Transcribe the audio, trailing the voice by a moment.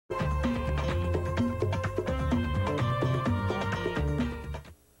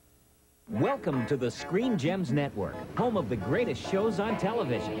Welcome to the Screen Gems Network, home of the greatest shows on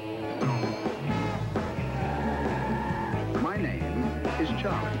television. My name is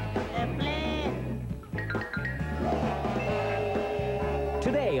Charlie.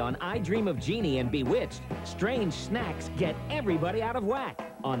 Today on I Dream of Jeannie and Bewitched, strange snacks get everybody out of whack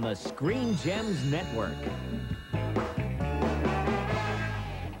on the Screen Gems Network.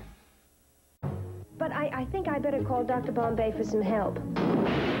 But I think I better call Dr. Bombay for some help.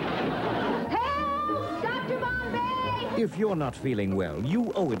 Help! Dr. Bombay! If you're not feeling well,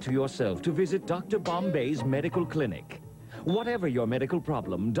 you owe it to yourself to visit Dr. Bombay's medical clinic. Whatever your medical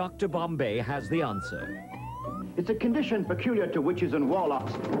problem, Dr. Bombay has the answer. It's a condition peculiar to witches and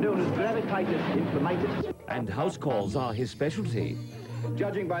warlocks known as gravititis inflammatus. And house calls are his specialty.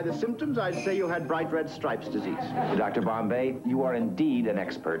 Judging by the symptoms, I'd say you had bright red stripes disease. Dr. Bombay, you are indeed an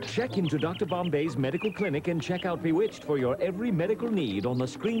expert. Check into Dr. Bombay's medical clinic and check out Bewitched for your every medical need on the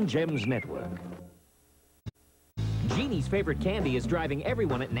Screen Gems Network. Jeannie's favorite candy is driving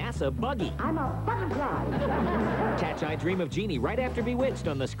everyone at NASA buggy. I'm a butterfly. Catch I Dream of Jeannie right after Bewitched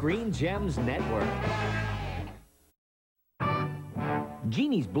on the Screen Gems Network.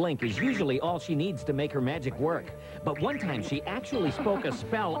 Jeannie's blink is usually all she needs to make her magic work. But one time she actually spoke a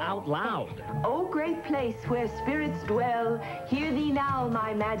spell out loud. O great place where spirits dwell, hear thee now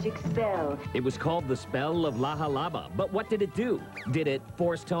my magic spell. It was called the spell of Laha Laba. But what did it do? Did it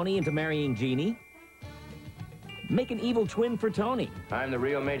force Tony into marrying Jeannie? Make an evil twin for Tony? I'm the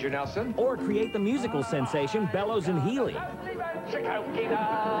real Major Nelson. Or create the musical sensation Bellows and Healy?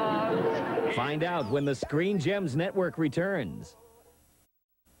 Find out when the Screen Gems Network returns.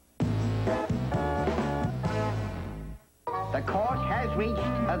 The court has reached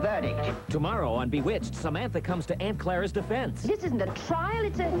a verdict. Tomorrow on Bewitched, Samantha comes to Aunt Clara's defense. This isn't a trial,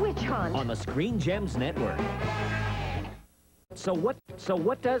 it's a witch hunt. On the Screen Gems Network. So what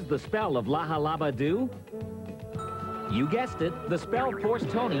does the spell of Laha Laba do? You guessed it, the spell forced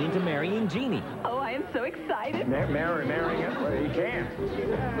Tony into marrying Jeannie. Oh, I am so excited. Marrying it? Well, he can't.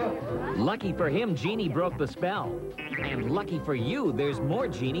 Lucky for him, Jeannie broke the spell. And lucky for you, there's more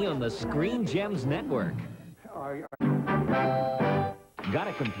Jeannie on the Screen Gems Network. Got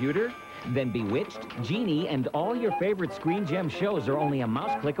a computer? Then Bewitched, Jeannie, and all your favorite Screen Gem shows are only a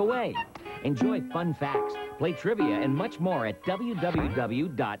mouse click away. Enjoy fun facts, play trivia, and much more at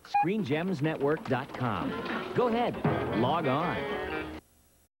www.screengemsnetwork.com. Go ahead, log on.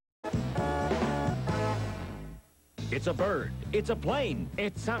 It's a bird, it's a plane,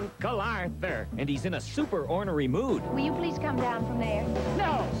 it's Uncle Arthur, and he's in a super ornery mood. Will you please come down from there?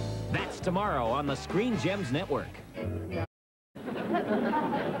 No! That's tomorrow on the Screen Gems Network.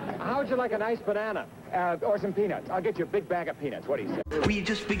 How would you like a nice banana? Or some peanuts? I'll get you a big bag of peanuts. What do you say? We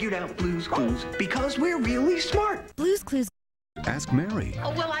just figured out Blue's Clues because we're really smart. Blue's Clues. Ask Mary.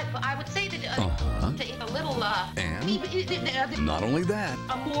 Oh, well, I would say that a little, And not only that,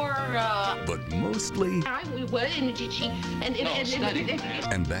 more, but mostly.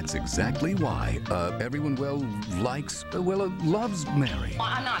 And that's exactly why everyone, well, likes, loves Mary. Well,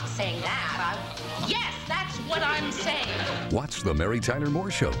 I'm not saying that. Yes, that's what I'm saying. Watch the Mary Tyler Moore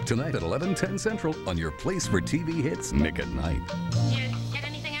Show tonight at 11:10 Central on your place for TV hits Nick at Night. Yes.